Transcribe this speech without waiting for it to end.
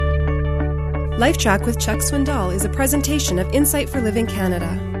LifeTrac with Chuck Swindoll is a presentation of Insight for Living Canada.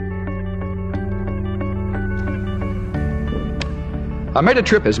 I made a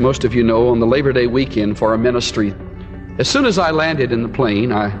trip, as most of you know, on the Labor Day weekend for a ministry. As soon as I landed in the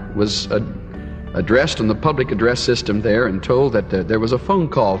plane, I was addressed on the public address system there and told that there was a phone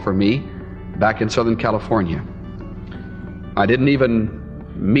call for me back in Southern California. I didn't even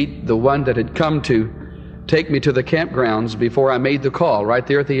meet the one that had come to take me to the campgrounds before I made the call right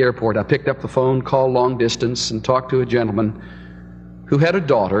there at the airport. I picked up the phone, called long distance, and talked to a gentleman who had a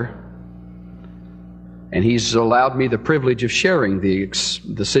daughter, and he's allowed me the privilege of sharing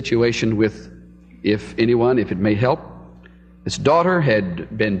the situation with, if it may help. His daughter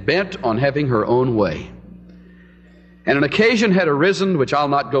had been bent on having her own way. And an occasion had arisen, which I'll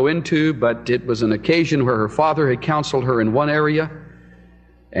not go into, but it was an occasion where her father had counseled her in one area,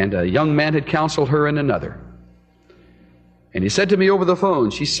 and a young man had counseled her in another. And he said to me over the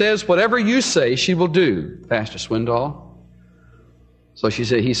phone, she says, whatever you say, she will do, Pastor Swindoll. So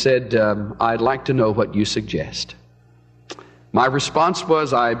he said, I'd like to know what you suggest. My response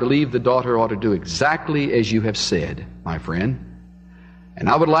was, I believe the daughter ought to do exactly as you have said, my friend. And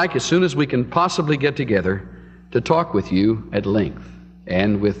I would like, as soon as we can possibly get together, to talk with you at length,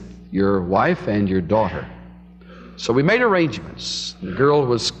 and with your wife and your daughter. So we made arrangements. The girl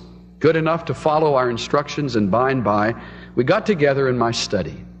was good enough to follow our instructions, and by and by, we got together in my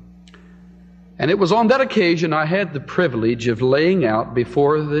study. And it was on that occasion I had the privilege of laying out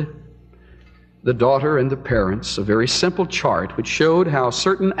before the daughter and the parents a very simple chart which showed how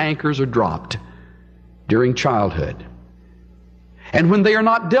certain anchors are dropped during childhood. And when they are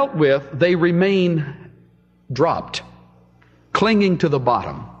not dealt with, they remain dropped, clinging to the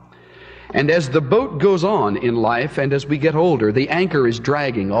bottom. And as the boat goes on in life, and as we get older, the anchor is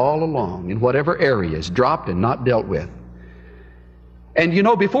dragging all along in whatever area is dropped and not dealt with. And you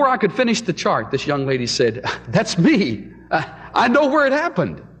know, before I could finish the chart, this young lady said, that's me. I know where it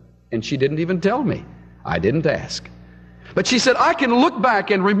happened. And she didn't even tell me. I didn't ask. But she said, I can look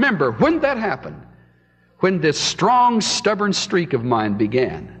back and remember when that happened, when this strong, stubborn streak of mine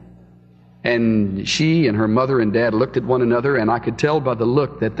began. And she and her mother and dad looked at one another, and I could tell by the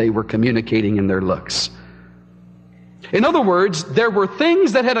look that they were communicating in their looks. In other words, there were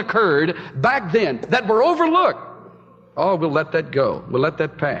things that had occurred back then that were overlooked. Oh, we'll let that go. We'll let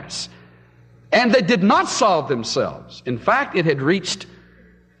that pass. And they did not solve themselves. In fact, it had reached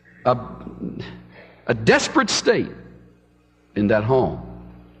a desperate state in that home.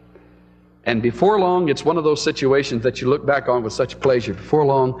 And before long, it's one of those situations that you look back on with such pleasure. Before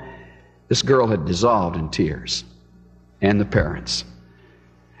long, this girl had dissolved in tears, and the parents.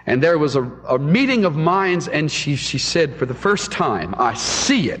 And there was a meeting of minds, and she said, for the first time, I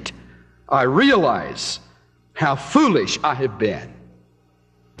see it. I realize how foolish I have been.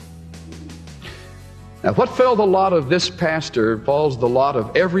 Now, what fell the lot of this pastor falls the lot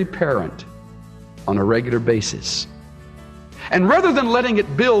of every parent on a regular basis. And rather than letting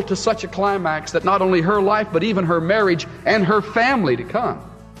it build to such a climax that not only her life, but even her marriage and her family to come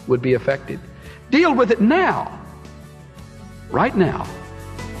would be affected, deal with it now, right now.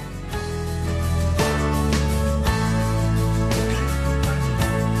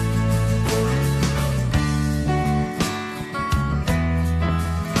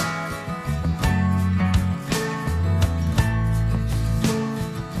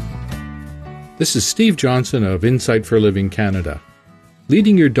 This is Steve Johnson of Insight for Living Canada.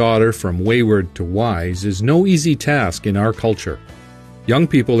 Leading your daughter from wayward to wise is no easy task in our culture. Young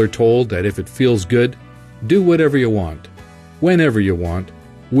people are told that if it feels good, do whatever you want, whenever you want,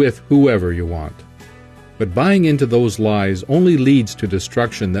 with whoever you want. But buying into those lies only leads to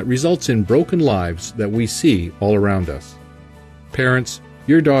destruction that results in broken lives that we see all around us. Parents,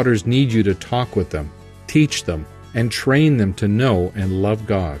 your daughters need you to talk with them, teach them, and train them to know and love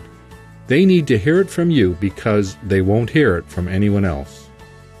God. They need to hear it from you because they won't hear it from anyone else.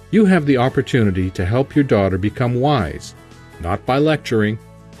 You have the opportunity to help your daughter become wise, not by lecturing,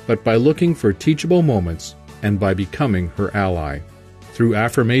 but by looking for teachable moments and by becoming her ally. Through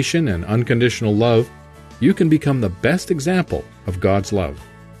affirmation and unconditional love, you can become the best example of God's love.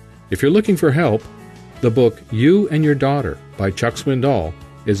 If you're looking for help, the book You and Your Daughter by Chuck Swindoll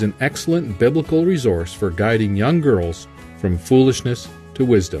is an excellent biblical resource for guiding young girls from foolishness to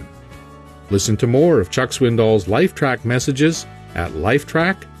wisdom. Listen to more of Chuck Swindoll's LifeTrac messages at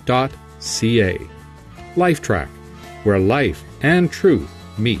lifetrac.ca. LifeTrac, where life and truth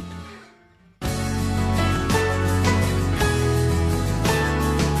meet.